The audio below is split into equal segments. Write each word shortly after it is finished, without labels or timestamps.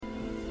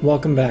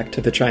Welcome back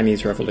to the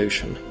Chinese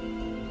Revolution.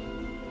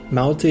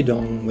 Mao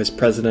Zedong was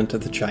president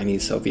of the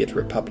Chinese Soviet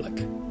Republic,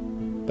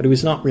 but he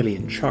was not really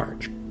in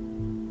charge.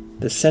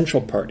 The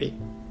Central Party,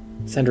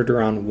 centered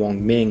around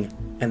Wang Ming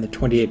and the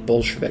 28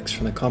 Bolsheviks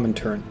from the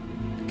Comintern,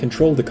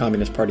 controlled the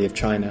Communist Party of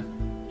China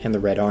and the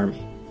Red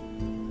Army.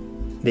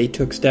 They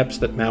took steps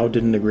that Mao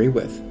didn't agree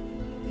with,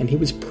 and he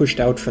was pushed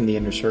out from the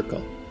inner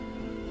circle.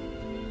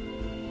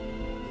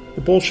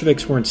 The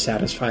Bolsheviks weren't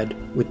satisfied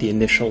with the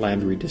initial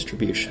land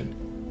redistribution.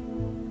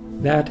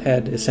 That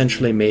had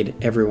essentially made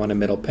everyone a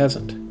middle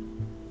peasant.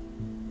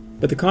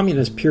 But the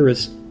communist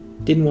purists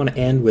didn't want to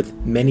end with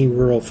many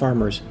rural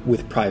farmers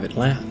with private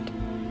land.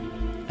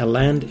 A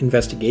land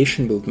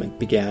investigation movement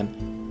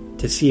began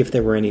to see if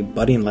there were any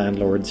budding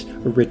landlords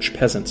or rich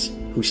peasants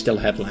who still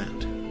had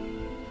land.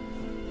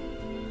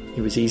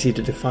 It was easy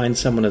to define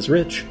someone as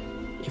rich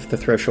if the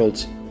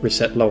thresholds were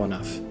set low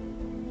enough.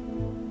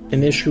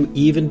 An issue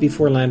even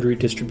before land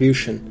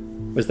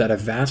redistribution was that a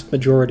vast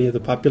majority of the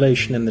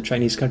population in the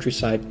Chinese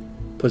countryside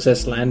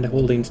possessed land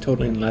holdings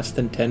totaling less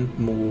than 10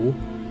 mu,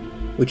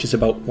 which is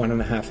about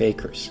 1.5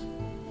 acres.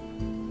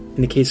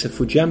 In the case of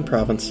Fujian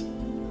province,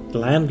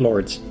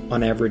 landlords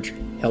on average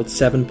held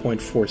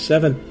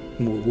 7.47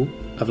 mu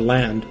of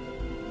land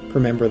per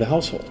member of the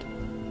household.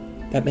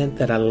 That meant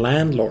that a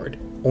landlord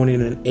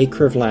owning an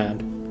acre of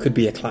land could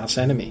be a class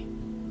enemy.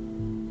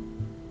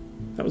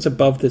 That was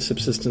above the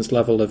subsistence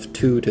level of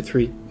 2 to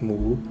 3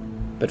 mu,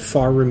 but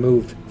far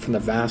removed from the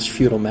vast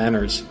feudal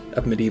manors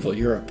of medieval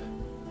Europe.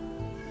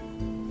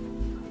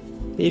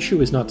 The issue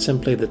was not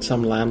simply that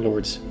some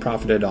landlords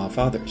profited off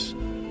others.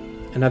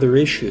 Another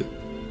issue,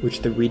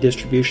 which the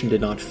redistribution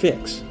did not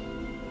fix,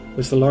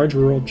 was the large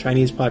rural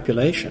Chinese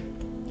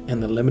population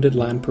and the limited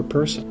land per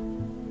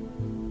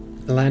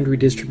person. The land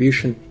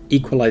redistribution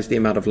equalized the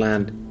amount of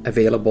land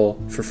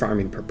available for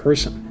farming per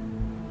person,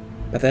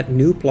 but that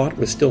new plot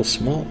was still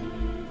small.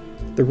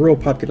 The rural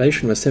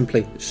population was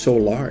simply so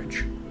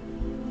large.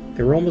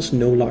 There were almost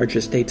no large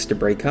estates to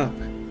break up.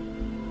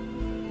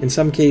 In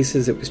some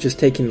cases, it was just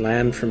taking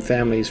land from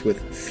families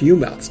with few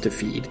mouths to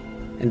feed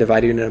and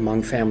dividing it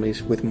among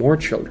families with more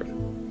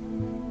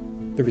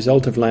children. The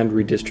result of land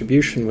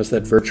redistribution was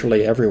that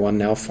virtually everyone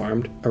now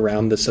farmed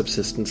around the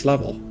subsistence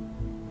level.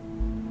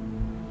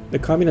 The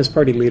Communist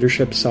Party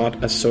leadership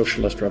sought a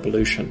socialist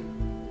revolution,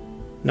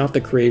 not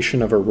the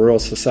creation of a rural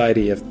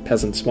society of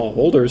peasant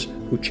smallholders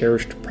who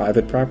cherished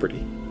private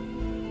property.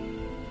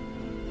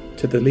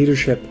 To the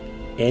leadership,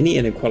 any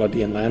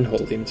inequality in land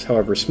holdings,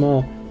 however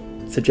small,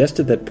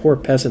 suggested that poor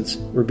peasants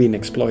were being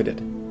exploited.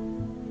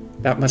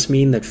 That must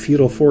mean that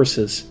feudal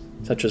forces,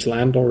 such as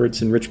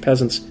landlords and rich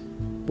peasants,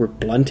 were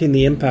blunting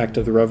the impact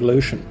of the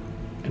revolution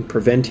and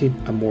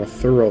preventing a more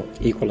thorough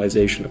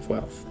equalization of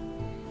wealth.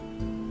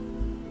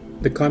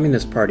 The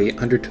Communist Party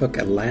undertook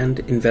a land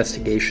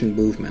investigation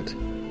movement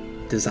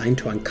designed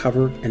to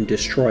uncover and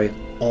destroy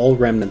all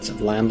remnants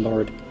of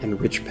landlord and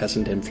rich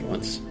peasant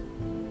influence.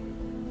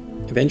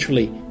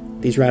 Eventually,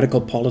 these radical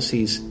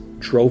policies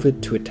drove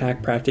it to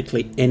attack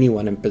practically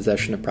anyone in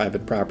possession of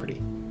private property,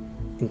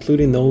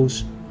 including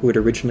those who had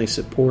originally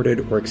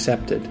supported or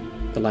accepted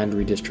the land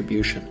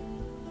redistribution.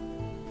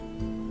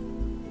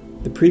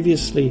 The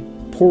previously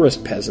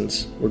poorest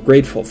peasants were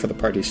grateful for the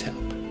party's help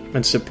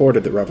and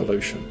supported the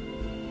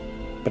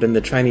revolution. But in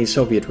the Chinese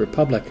Soviet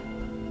Republic,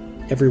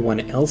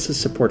 everyone else's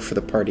support for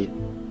the party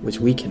was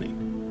weakening.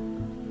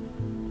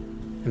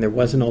 And there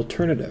was an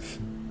alternative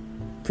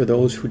for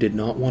those who did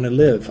not want to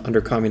live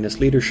under communist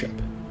leadership.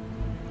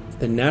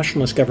 The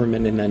nationalist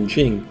government in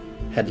Nanjing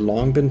had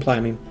long been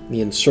planning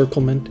the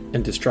encirclement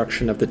and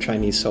destruction of the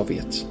Chinese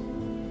Soviets.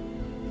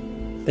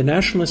 The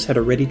nationalists had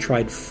already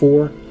tried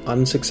 4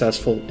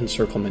 unsuccessful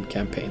encirclement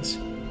campaigns.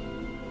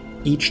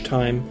 Each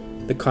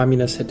time, the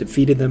communists had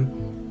defeated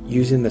them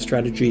using the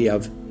strategy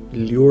of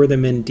lure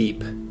them in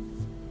deep.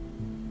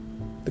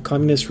 The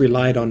communists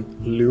relied on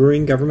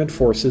luring government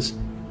forces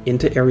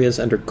into areas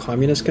under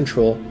communist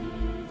control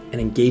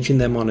and engaging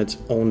them on its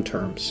own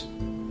terms.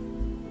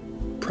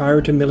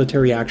 Prior to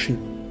military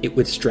action, it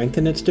would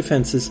strengthen its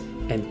defenses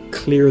and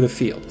clear the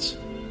fields.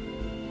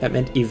 That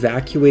meant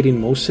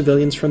evacuating most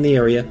civilians from the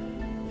area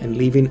and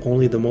leaving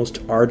only the most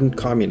ardent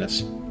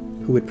communists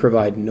who would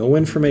provide no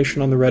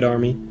information on the Red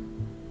Army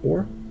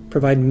or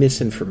provide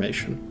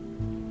misinformation.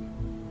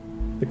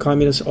 The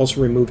communists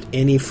also removed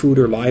any food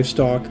or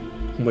livestock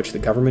on which the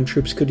government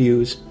troops could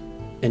use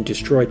and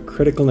destroyed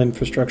critical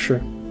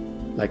infrastructure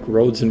like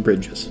roads and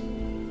bridges.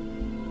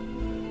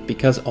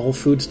 Because all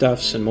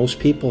foodstuffs and most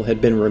people had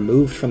been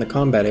removed from the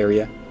combat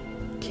area,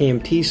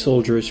 KMT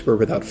soldiers were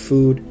without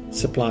food,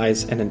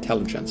 supplies, and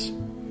intelligence.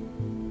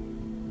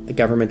 The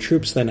government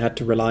troops then had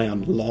to rely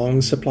on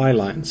long supply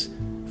lines,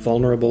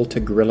 vulnerable to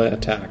guerrilla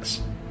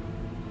attacks.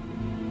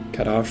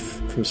 Cut off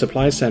from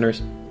supply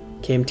centers,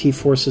 KMT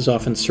forces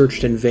often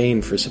searched in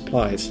vain for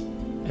supplies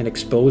and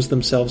exposed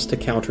themselves to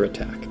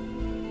counterattack.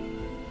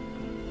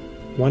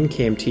 One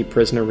KMT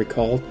prisoner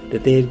recalled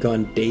that they had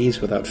gone days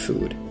without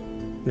food,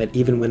 and that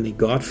even when they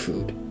got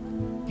food,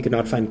 they could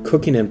not find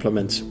cooking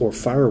implements or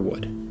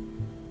firewood.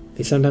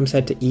 They sometimes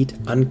had to eat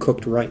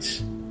uncooked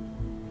rice,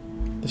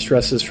 The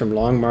stresses from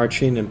long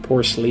marching and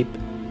poor sleep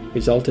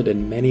resulted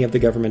in many of the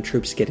government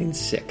troops getting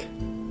sick.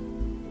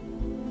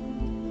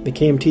 The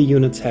KMT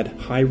units had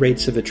high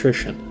rates of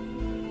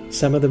attrition,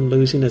 some of them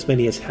losing as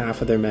many as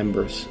half of their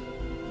members.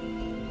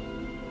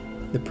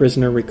 The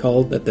prisoner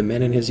recalled that the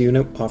men in his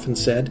unit often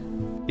said,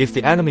 "If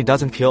the enemy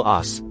doesn't kill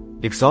us,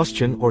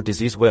 exhaustion or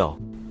disease will."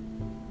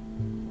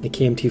 The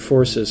KMT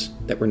forces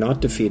that were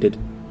not defeated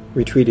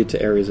retreated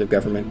to areas of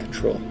government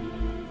control.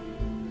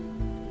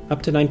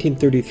 Up to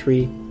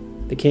 1933,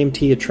 the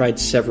KMT had tried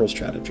several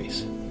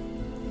strategies.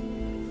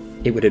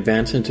 It would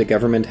advance into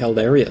government-held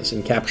areas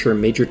and capture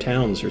major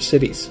towns or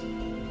cities,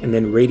 and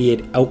then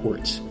radiate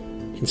outwards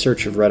in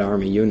search of Red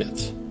Army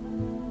units.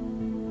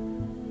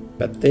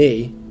 But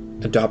they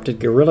adopted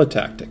guerrilla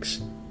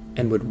tactics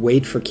and would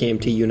wait for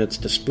KMT units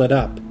to split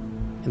up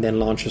and then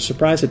launch a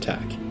surprise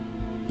attack,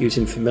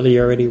 using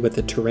familiarity with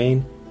the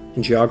terrain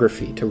and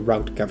geography to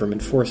rout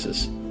government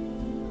forces.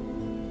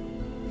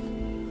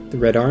 The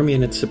Red Army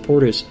and its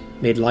supporters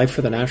made life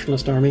for the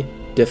Nationalist Army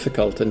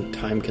difficult and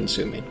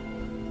time-consuming.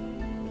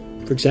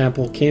 For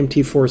example,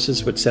 KMT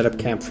forces would set up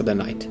camp for the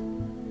night.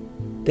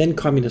 Then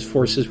Communist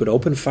forces would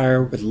open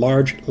fire with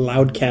large,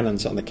 loud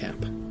cannons on the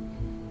camp.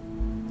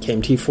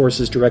 KMT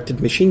forces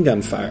directed machine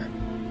gun fire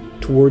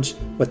towards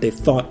what they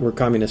thought were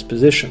Communist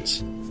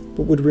positions,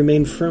 but would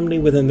remain firmly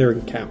within their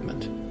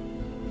encampment.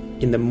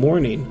 In the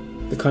morning,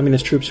 the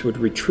Communist troops would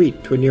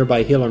retreat to a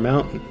nearby hill or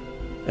mountain,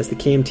 as the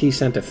KMT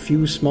sent a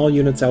few small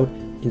units out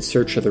in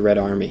search of the Red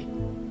Army.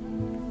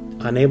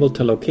 Unable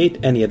to locate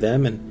any of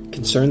them and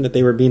concerned that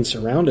they were being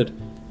surrounded,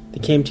 the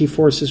KMT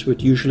forces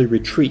would usually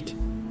retreat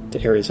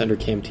to areas under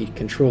KMT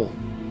control.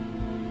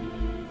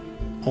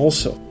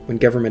 Also, when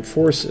government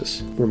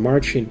forces were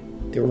marching,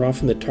 they were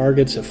often the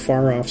targets of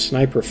far-off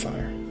sniper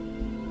fire.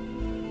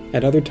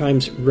 At other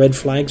times, red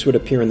flags would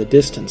appear in the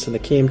distance, and the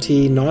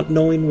KMT, not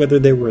knowing whether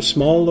they were a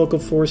small local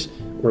force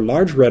or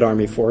large Red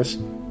Army force,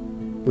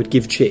 would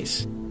give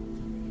chase.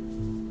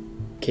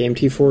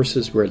 KMT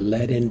forces were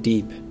led in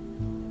deep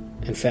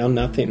and found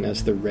nothing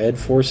as the Red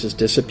forces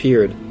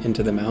disappeared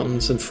into the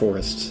mountains and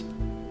forests.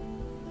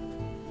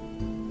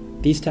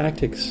 These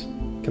tactics,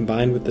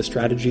 combined with the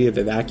strategy of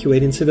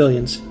evacuating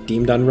civilians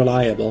deemed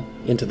unreliable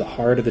into the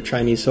heart of the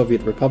Chinese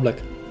Soviet Republic,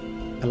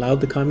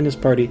 allowed the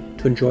Communist Party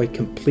to enjoy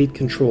complete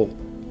control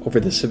over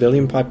the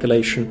civilian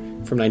population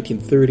from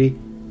 1930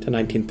 to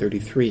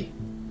 1933.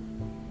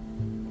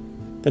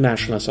 The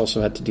Nationalists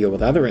also had to deal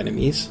with other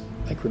enemies,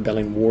 like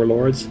rebelling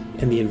warlords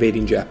and the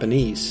invading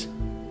Japanese.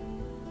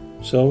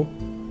 So,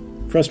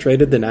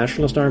 frustrated, the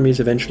Nationalist armies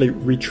eventually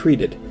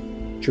retreated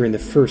during the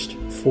first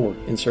 4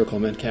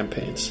 encirclement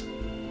campaigns.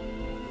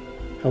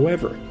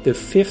 However, the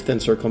 5th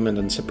encirclement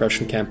and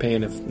suppression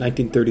campaign of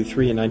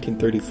 1933 and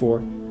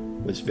 1934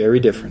 was very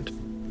different.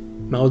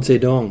 Mao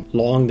Zedong,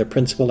 long the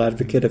principal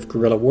advocate of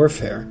guerrilla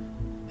warfare,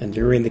 and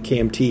luring the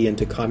KMT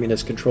into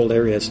communist-controlled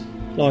areas,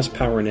 lost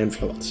power and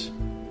influence.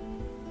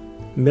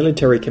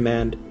 Military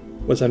command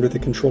was under the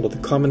control of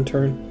the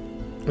Comintern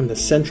and the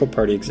Central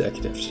Party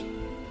executives,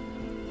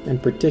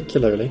 and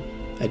particularly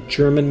a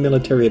German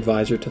military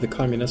advisor to the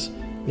Communists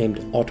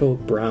named Otto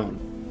Braun.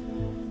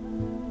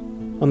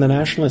 On the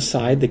nationalist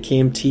side, the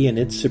KMT and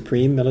its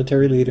supreme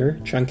military leader,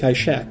 Chiang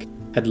Kai-shek,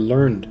 had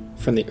learned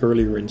from the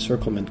earlier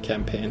encirclement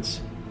campaigns.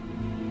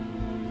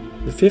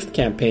 The 5th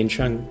campaign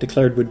Chiang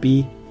declared would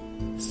be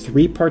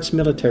 3 parts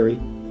military,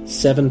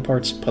 7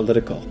 parts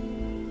political.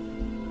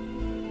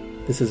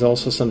 This is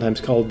also sometimes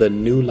called the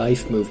New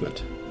Life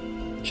movement.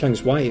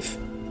 Chiang's wife,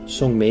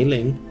 Song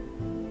Mei-ling,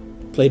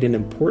 played an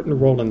important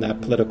role in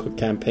that political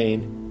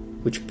campaign,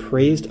 which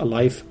praised a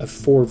life of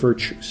 4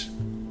 virtues.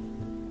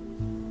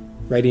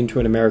 Writing to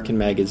an American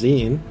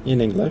magazine, in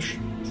English,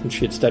 since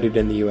she had studied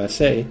in the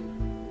USA,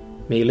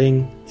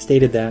 Mei-ling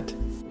stated that,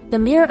 "The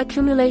mere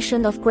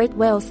accumulation of great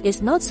wealth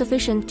is not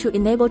sufficient to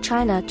enable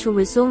China to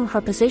resume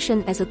her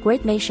position as a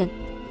great nation.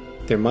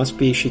 There must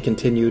be," she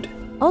continued,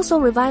 "also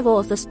revival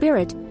of the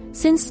spirit,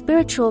 since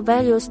spiritual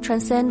values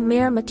transcend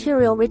mere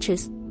material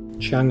riches."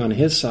 Chiang on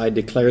his side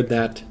declared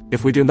that,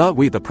 "If we do not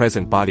weed the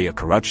present body of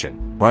corruption,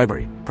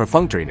 bribery,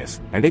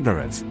 perfunctoriness, and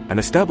ignorance, and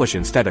establish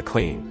instead a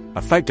clean,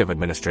 effective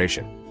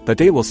administration, the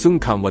day will soon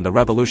come when the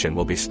revolution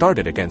will be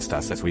started against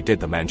us as we did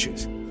the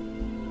Manchus."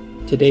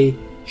 Today,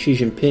 Xi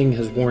Jinping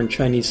has warned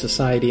Chinese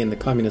society and the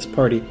Communist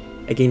Party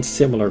against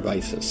similar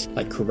vices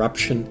like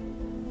corruption,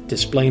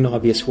 displaying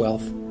obvious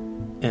wealth,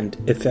 and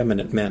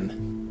effeminate men.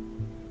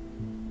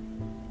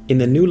 In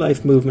the New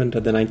Life movement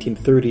of the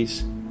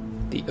 1930s,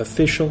 the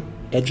official,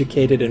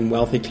 educated, and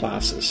wealthy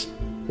classes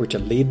were to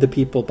lead the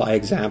people by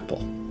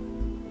example.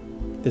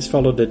 This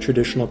followed the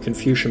traditional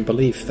Confucian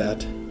belief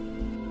that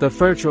the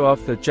virtue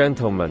of the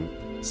gentleman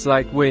is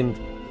like wind,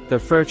 the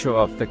virtue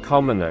of the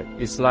commoner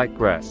is like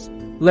grass.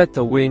 Let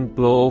the wind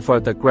blow over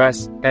the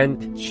grass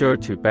and sure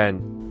to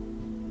bend.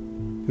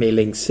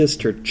 Mei-ling's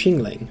sister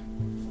Qingling,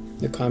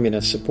 the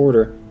communist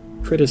supporter,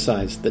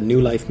 criticized the New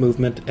Life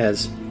movement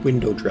as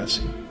window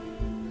dressing.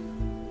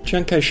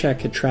 Chiang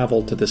Kai-shek had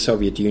traveled to the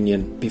Soviet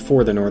Union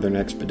before the Northern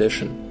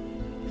Expedition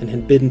and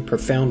had been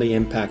profoundly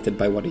impacted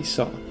by what he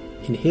saw.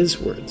 In his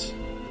words,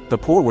 "The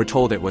poor were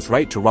told it was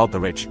right to rob the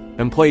rich,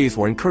 employees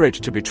were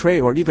encouraged to betray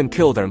or even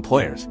kill their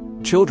employers,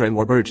 children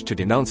were urged to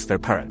denounce their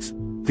parents.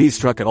 These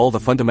struck at all the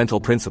fundamental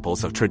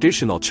principles of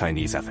traditional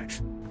Chinese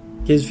ethics."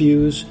 His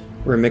views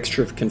were a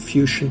mixture of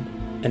Confucian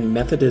and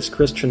Methodist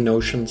Christian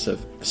notions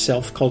of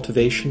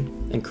self-cultivation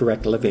and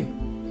correct living.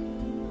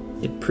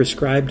 It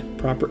prescribed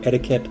proper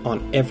etiquette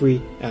on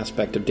every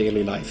aspect of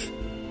daily life,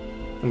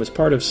 and was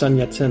part of Sun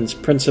Yat-sen's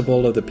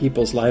principle of the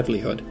people's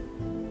livelihood,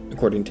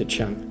 according to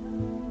Chiang.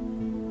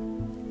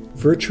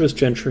 Virtuous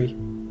gentry,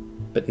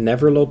 but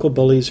never local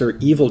bullies or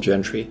evil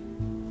gentry,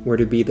 were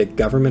to be the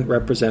government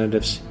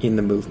representatives in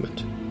the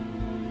movement.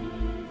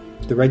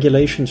 The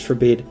regulations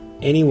forbade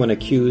anyone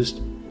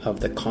accused of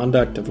the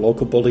conduct of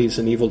local bullies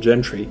and evil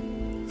gentry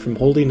from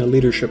holding a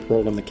leadership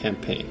role in the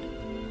campaign.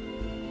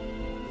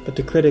 But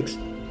to critics,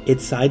 it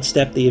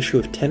sidestepped the issue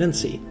of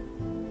tenancy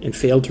and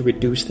failed to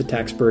reduce the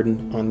tax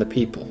burden on the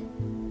people.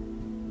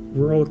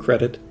 Rural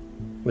credit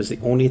was the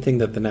only thing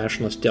that the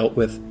nationalists dealt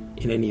with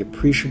in any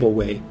appreciable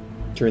way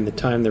during the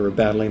time they were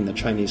battling the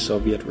Chinese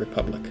Soviet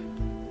Republic.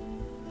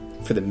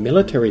 For the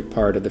military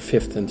part of the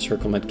Fifth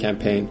Encirclement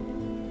campaign,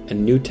 a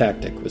new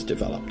tactic was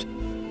developed.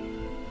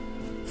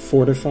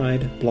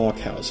 Fortified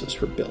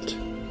blockhouses were built.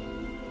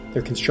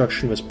 Their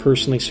construction was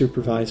personally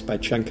supervised by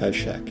Chiang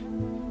Kai-shek.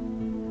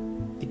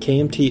 The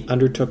KMT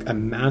undertook a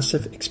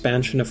massive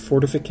expansion of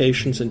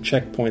fortifications and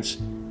checkpoints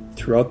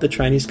throughout the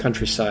Chinese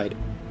countryside,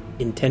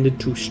 intended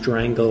to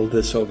strangle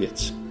the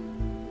Soviets.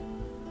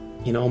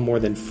 In all, more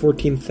than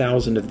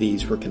 14,000 of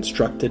these were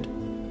constructed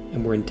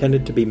and were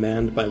intended to be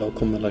manned by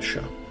local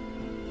militia.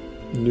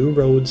 New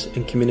roads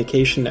and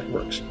communication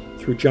networks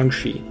through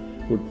Jiangxi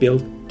were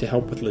built to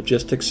help with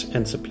logistics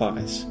and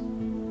supplies.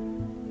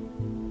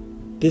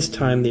 This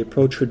time the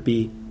approach would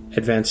be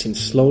advancing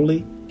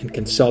slowly and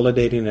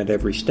consolidating at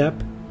every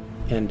step,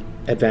 and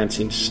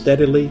advancing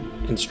steadily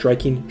and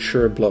striking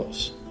sure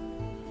blows.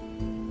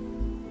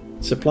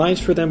 Supplies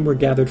for them were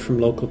gathered from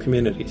local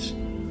communities,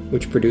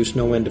 which produced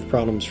no end of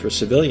problems for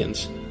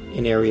civilians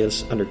in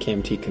areas under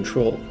KMT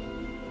control.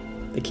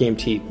 The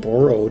KMT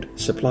borrowed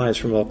supplies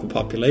from local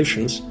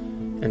populations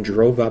and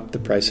drove up the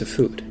price of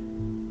food.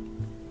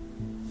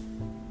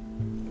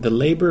 The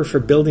labor for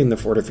building the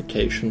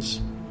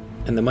fortifications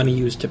and the money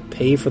used to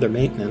pay for their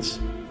maintenance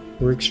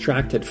were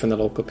extracted from the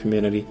local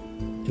community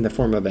in the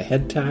form of a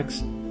head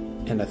tax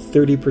and a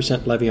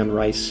 30% levy on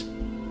rice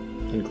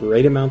and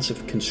great amounts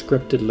of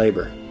conscripted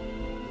labor.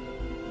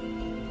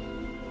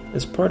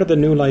 As part of the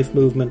New Life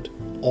movement,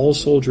 all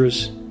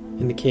soldiers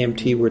in the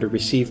KMT were to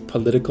receive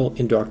political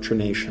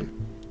indoctrination.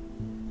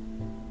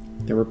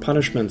 There were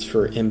punishments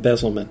for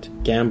embezzlement,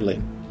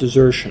 gambling,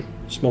 desertion,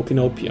 smoking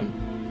opium,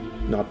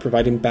 not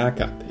providing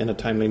backup in a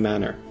timely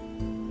manner,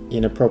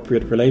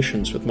 inappropriate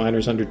relations with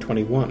minors under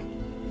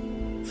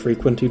 21,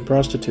 frequenting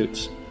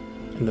prostitutes,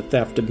 and the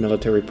theft of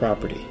military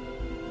property.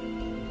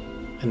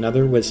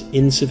 Another was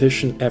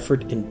insufficient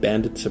effort in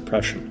bandit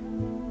suppression.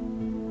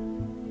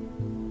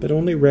 But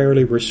only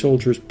rarely were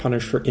soldiers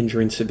punished for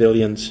injuring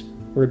civilians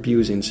or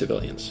abusing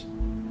civilians.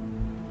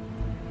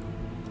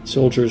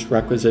 Soldiers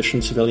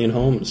requisitioned civilian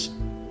homes,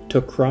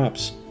 took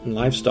crops and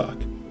livestock,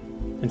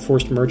 and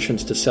forced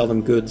merchants to sell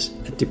them goods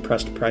at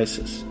depressed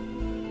prices.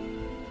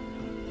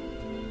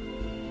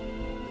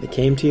 The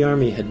KMT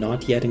Army had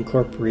not yet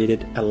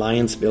incorporated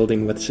alliance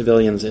building with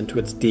civilians into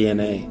its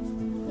DNA,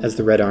 as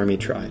the Red Army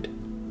tried.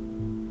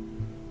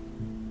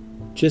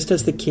 Just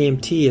as the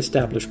KMT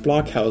established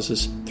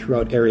blockhouses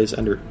throughout areas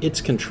under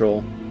its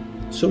control,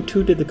 so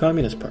too did the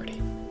Communist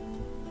Party.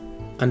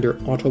 Under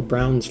Otto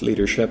Braun's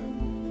leadership,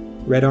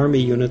 Red Army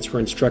units were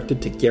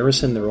instructed to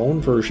garrison their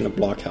own version of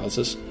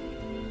blockhouses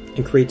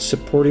and create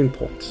supporting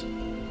points,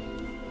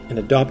 and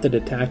adopted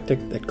a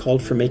tactic that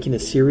called for making a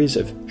series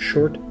of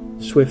short,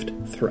 swift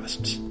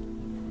thrusts.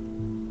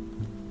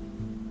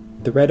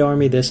 The Red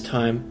Army this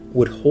time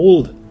would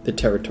hold the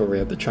territory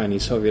of the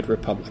Chinese Soviet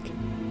Republic,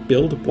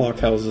 build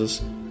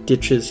blockhouses,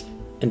 ditches,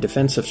 and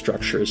defensive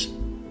structures,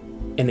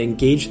 and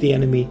engage the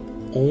enemy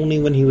only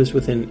when he was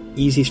within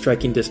easy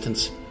striking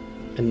distance,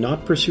 and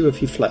not pursue if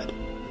he fled.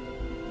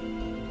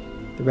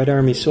 The Red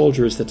Army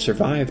soldiers that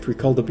survived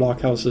recalled the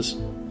blockhouses,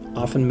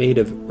 often made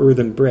of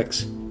earthen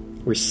bricks,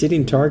 were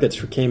sitting targets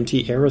for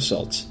KMT air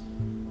assaults,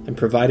 and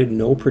provided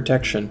no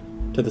protection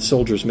to the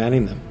soldiers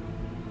manning them.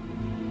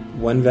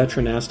 One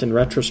veteran asked in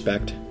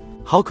retrospect,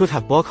 "How could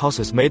have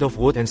blockhouses made of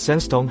wood and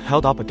sandstone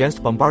held up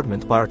against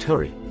bombardment by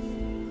artillery?"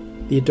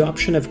 The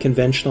adoption of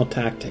conventional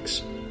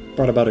tactics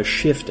brought about a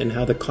shift in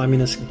how the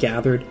communists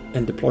gathered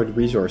and deployed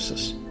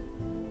resources.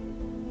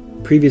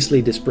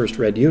 Previously dispersed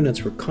Red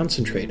units were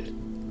concentrated,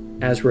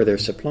 as were their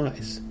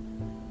supplies.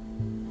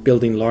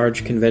 Building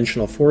large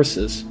conventional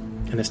forces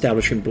and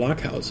establishing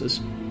blockhouses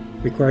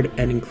required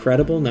an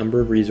incredible number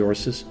of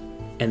resources,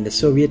 and the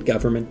Soviet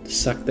government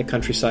sucked the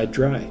countryside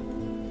dry,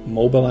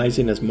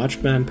 mobilizing as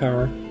much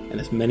manpower and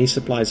as many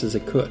supplies as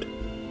it could.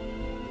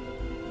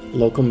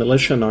 Local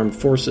militia and armed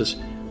forces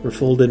were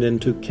folded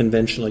into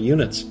conventional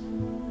units,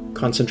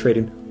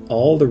 concentrating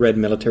all the Red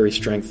military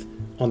strength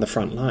on the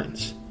front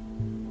lines.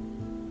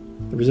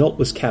 The result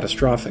was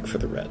catastrophic for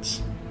the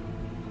Reds.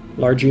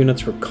 Large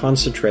units were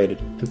concentrated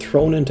and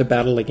thrown into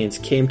battle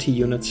against KMT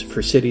units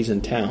for cities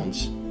and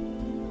towns.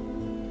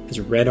 As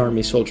Red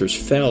Army soldiers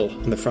fell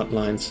on the front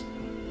lines,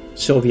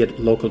 Soviet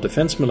local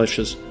defense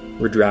militias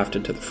were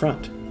drafted to the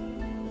front.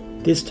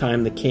 This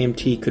time, the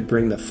KMT could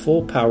bring the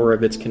full power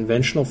of its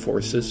conventional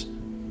forces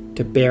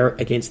to bear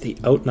against the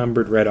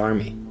outnumbered Red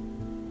Army.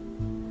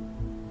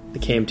 The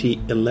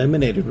KMT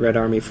eliminated Red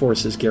Army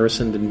forces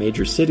garrisoned in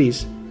major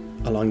cities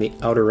along the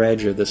outer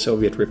edge of the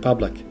Soviet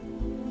Republic.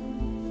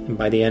 And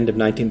by the end of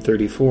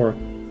 1934,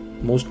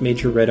 most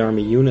major Red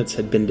Army units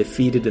had been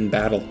defeated in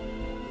battle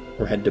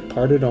or had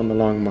departed on the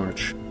Long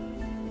March.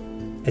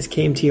 As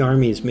KMT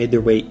armies made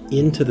their way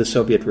into the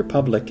Soviet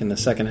Republic in the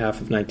second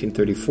half of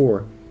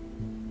 1934,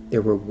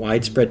 there were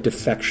widespread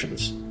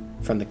defections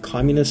from the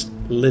communist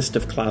list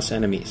of class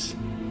enemies.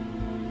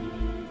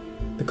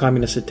 The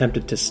communists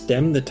attempted to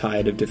stem the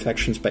tide of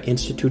defections by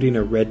instituting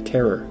a Red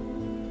Terror.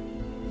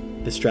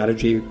 The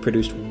strategy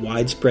produced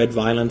widespread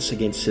violence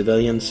against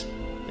civilians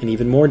and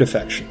even more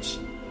defections.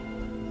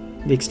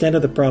 The extent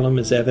of the problem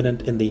is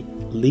evident in the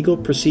legal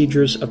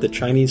procedures of the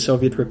Chinese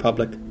Soviet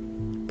Republic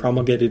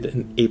promulgated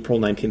in April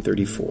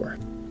 1934.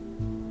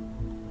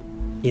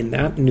 In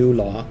that new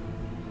law,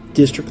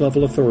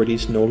 district-level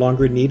authorities no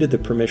longer needed the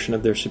permission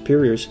of their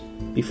superiors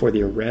before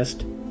the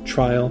arrest,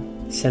 trial,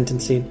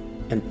 sentencing,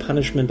 and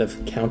punishment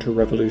of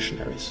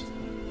counter-revolutionaries.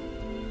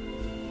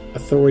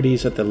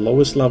 Authorities at the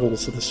lowest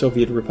levels of the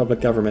Soviet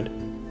Republic government,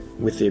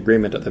 with the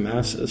agreement of the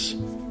masses,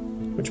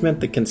 which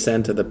meant the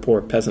consent of the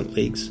poor peasant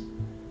leagues,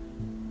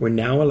 were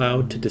now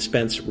allowed to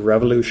dispense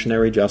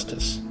revolutionary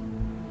justice.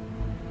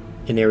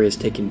 In areas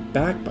taken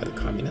back by the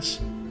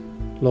communists,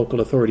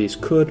 local authorities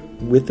could,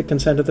 with the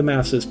consent of the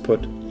masses,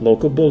 put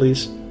local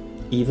bullies,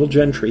 evil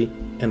gentry,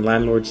 and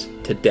landlords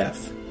to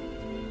death.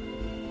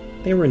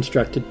 They were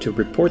instructed to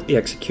report the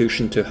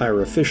execution to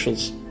higher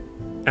officials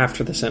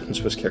after the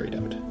sentence was carried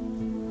out.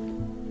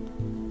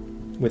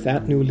 With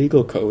that new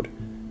legal code,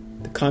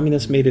 the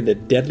communists made it a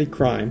deadly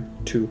crime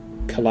to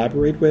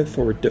collaborate with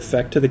or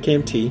defect to the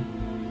KMT,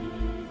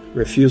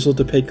 refusal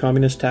to pay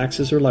communist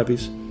taxes or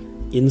levies,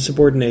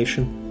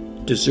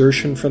 insubordination,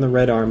 desertion from the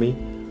Red Army,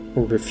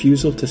 or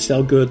refusal to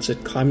sell goods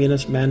at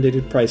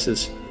communist-mandated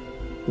prices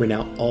were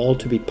now all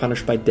to be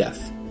punished by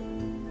death,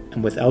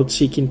 and without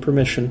seeking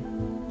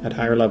permission at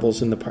higher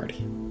levels in the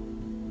party.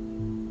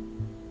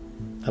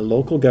 A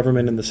local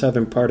government in the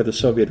southern part of the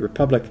Soviet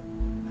Republic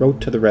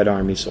wrote to the Red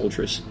Army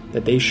soldiers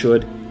that they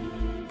should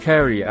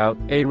carry out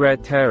a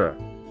Red Terror,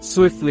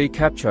 swiftly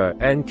capture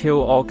and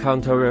kill all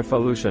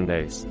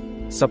counter-revolutionaries,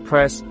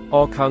 suppress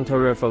all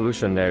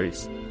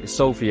counter-revolutionaries in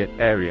Soviet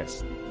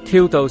areas,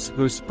 kill those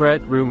who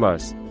spread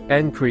rumors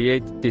and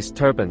create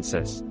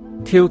disturbances,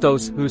 kill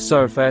those who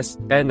serve as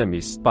enemy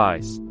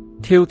spies,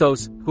 kill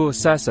those who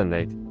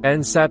assassinate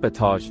and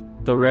sabotage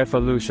the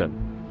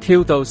revolution,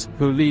 kill those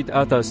who lead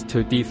others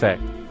to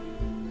defect.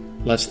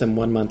 Less than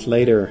 1 month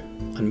later,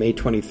 on May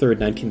 23,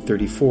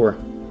 1934,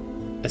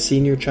 a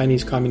senior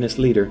Chinese communist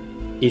leader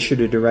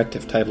issued a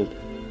directive titled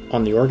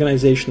On the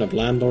Organization of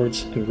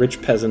Landlords and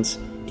Rich Peasants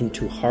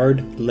into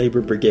Hard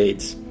Labor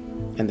Brigades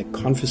and the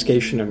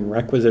Confiscation and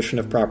Requisition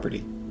of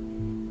Property.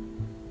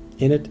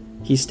 In it,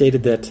 he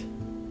stated that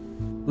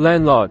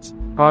landlords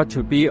are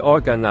to be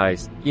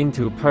organized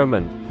into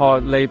permanent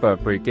hard labor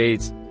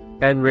brigades,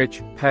 and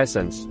rich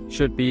peasants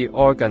should be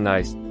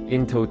organized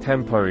into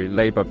temporary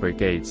labor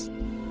brigades.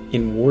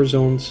 In war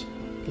zones,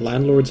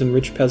 landlords and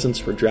rich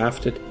peasants were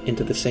drafted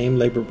into the same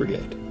labor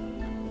brigade.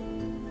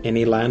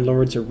 Any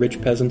landlords or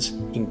rich peasants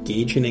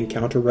engaging in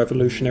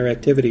counter-revolutionary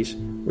activities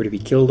were to be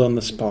killed on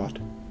the spot,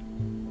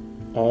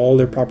 all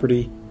their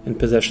property and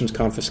possessions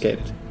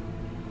confiscated,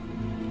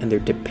 and their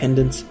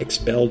dependents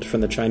expelled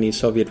from the Chinese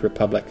Soviet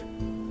Republic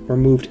or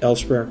moved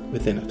elsewhere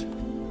within it.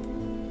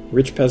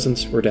 Rich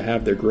peasants were to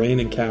have their grain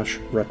and cash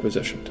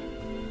requisitioned.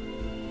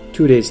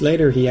 2 days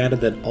later, he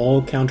added that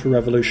all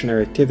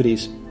counter-revolutionary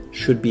activities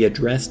should be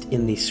addressed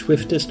in the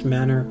swiftest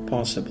manner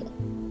possible.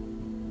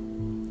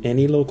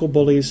 Any local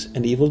bullies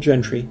and evil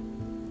gentry,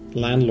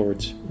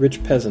 landlords,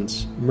 rich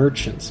peasants,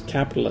 merchants,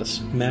 capitalists,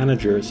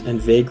 managers,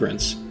 and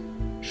vagrants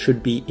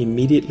should be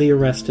immediately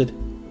arrested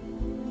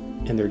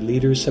and their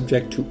leaders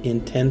subject to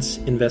intense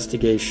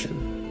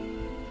investigation.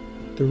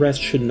 The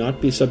rest should not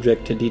be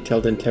subject to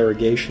detailed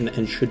interrogation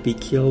and should be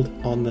killed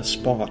on the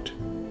spot.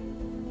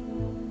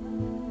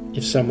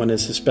 If someone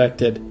is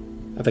suspected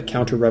of a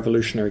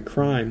counter-revolutionary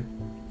crime,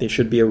 they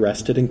should be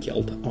arrested and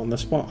killed on the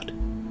spot.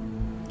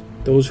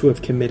 Those who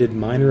have committed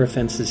minor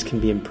offenses can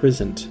be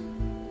imprisoned.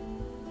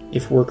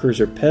 If workers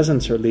or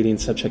peasants are leading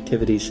such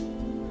activities,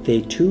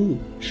 they too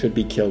should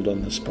be killed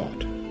on the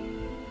spot.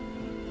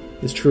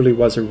 This truly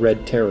was a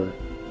Red Terror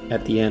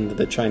at the end of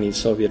the Chinese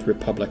Soviet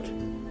Republic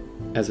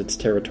as its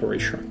territory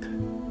shrunk.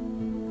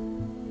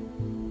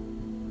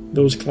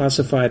 Those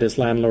classified as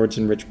landlords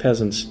and rich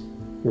peasants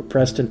were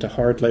pressed into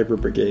hard labor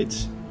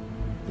brigades,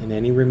 and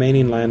any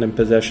remaining land and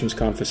possessions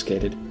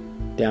confiscated,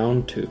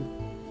 down to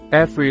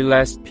every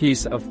last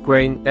piece of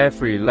grain,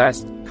 every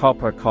last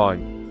copper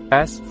coin,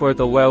 As for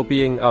the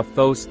well-being of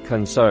those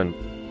concerned,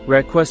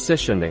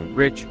 requisitioning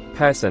rich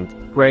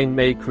peasant grain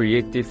may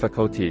create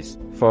difficulties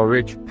for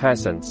rich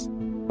peasants,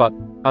 but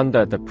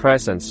under the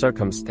present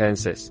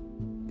circumstances,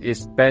 it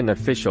is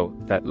beneficial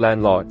that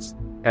landlords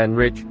and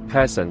rich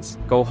peasants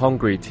go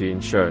hungry to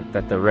ensure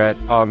that the Red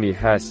Army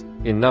has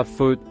enough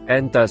food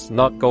and does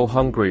not go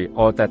hungry,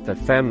 or that the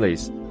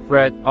families,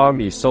 Red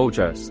Army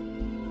soldiers,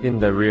 in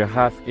the rear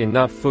have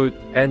enough food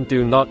and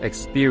do not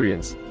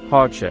experience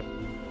hardship.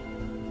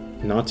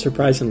 Not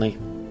surprisingly,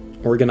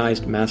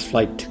 organized mass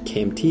flight to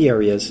KMT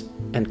areas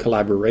and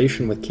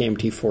collaboration with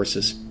KMT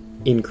forces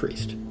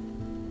increased.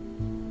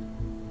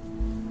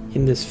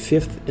 In this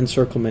fifth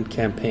encirclement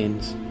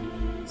campaigns,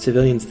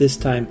 civilians this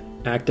time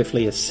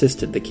actively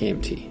assisted the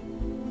KMT.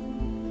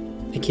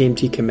 The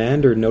KMT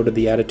commander noted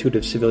the attitude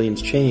of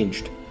civilians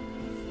changed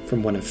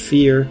from one of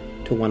fear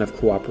to one of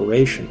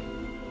cooperation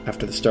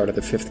after the start of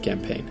the fifth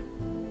campaign.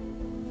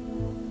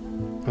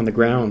 On the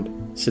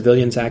ground,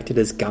 civilians acted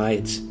as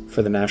guides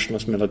for the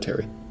nationalist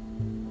military,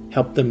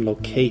 helped them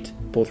locate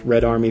both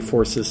Red Army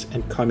forces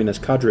and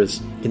communist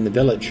cadres in the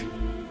village.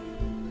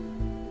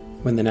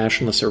 When the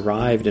nationalists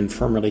arrived in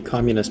formerly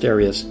communist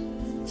areas,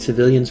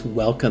 civilians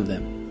welcomed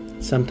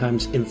them,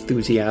 sometimes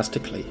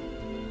enthusiastically.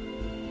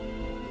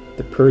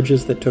 The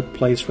purges that took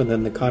place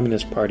within the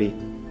Communist Party,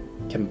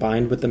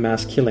 combined with the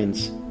mass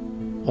killings,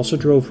 also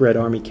drove Red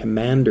Army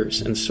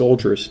commanders and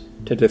soldiers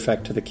to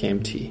defect to the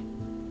KMT.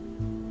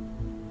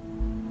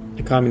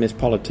 A communist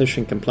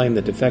politician complained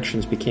that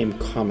defections became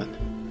common.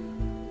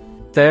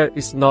 There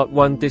is not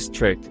one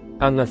district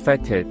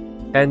unaffected,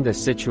 and the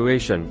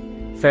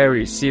situation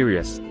very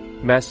serious.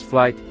 Mass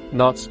flight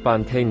not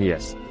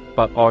spontaneous,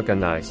 but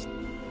organized.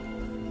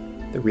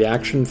 The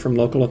reaction from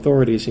local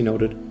authorities, he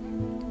noted,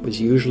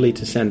 was usually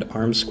to send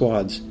armed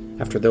squads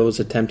after those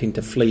attempting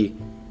to flee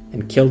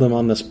and kill them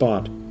on the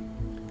spot,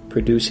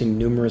 producing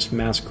numerous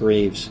mass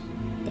graves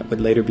that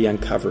would later be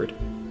uncovered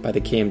by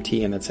the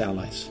KMT and its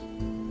allies.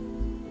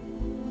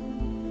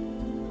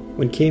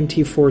 When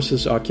KMT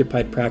forces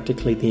occupied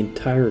practically the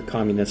entire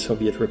communist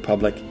Soviet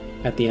Republic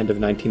at the end of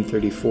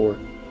 1934,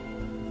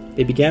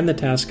 they began the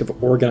task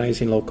of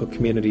organizing local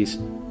communities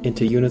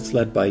into units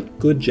led by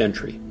good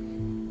gentry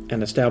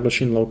and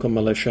establishing local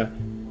militia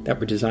that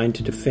were designed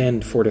to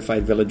defend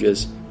fortified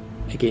villages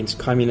against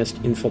communist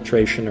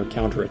infiltration or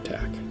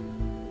counterattack.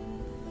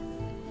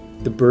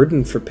 The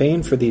burden for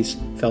paying for these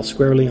fell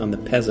squarely on the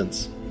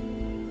peasants,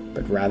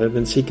 but rather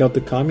than seek out the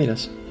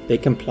communists, they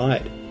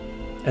complied,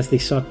 as they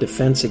sought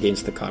defense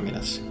against the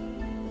communists.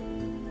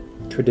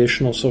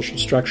 Traditional social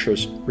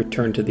structures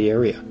returned to the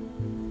area.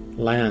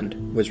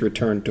 Land was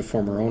returned to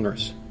former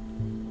owners.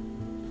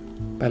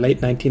 By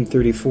late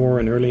 1934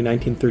 and early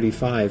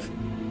 1935,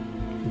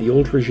 the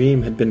old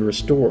regime had been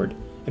restored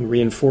and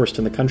reinforced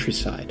in the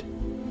countryside.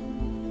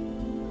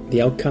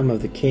 The outcome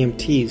of the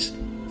KMT's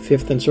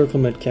fifth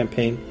encirclement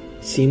campaign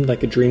seemed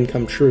like a dream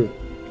come true.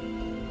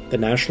 The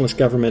nationalist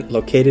government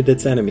located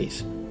its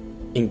enemies,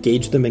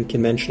 engaged them in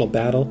conventional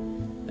battle,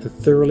 and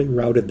thoroughly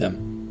routed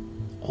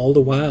them, all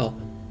the while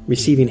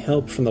receiving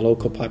help from the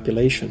local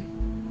population.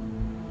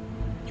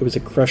 It was a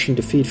crushing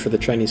defeat for the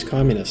Chinese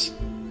Communists,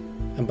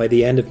 and by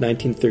the end of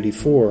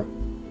 1934,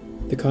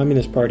 the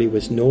Communist Party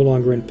was no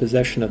longer in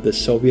possession of the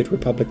Soviet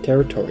Republic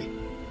territory,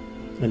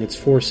 and its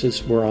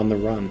forces were on the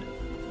run.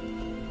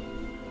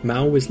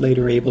 Mao was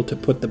later able to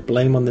put the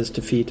blame on this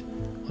defeat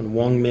on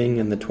Wang Ming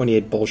and the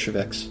 28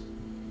 Bolsheviks.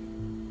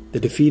 The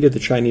defeat of the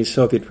Chinese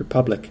Soviet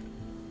Republic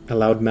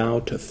allowed Mao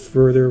to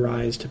further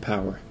rise to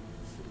power.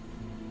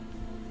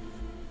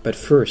 But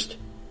first,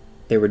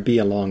 there would be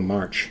a long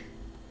march.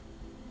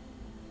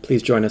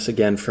 Please join us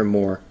again for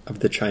more of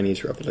the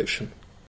Chinese Revolution.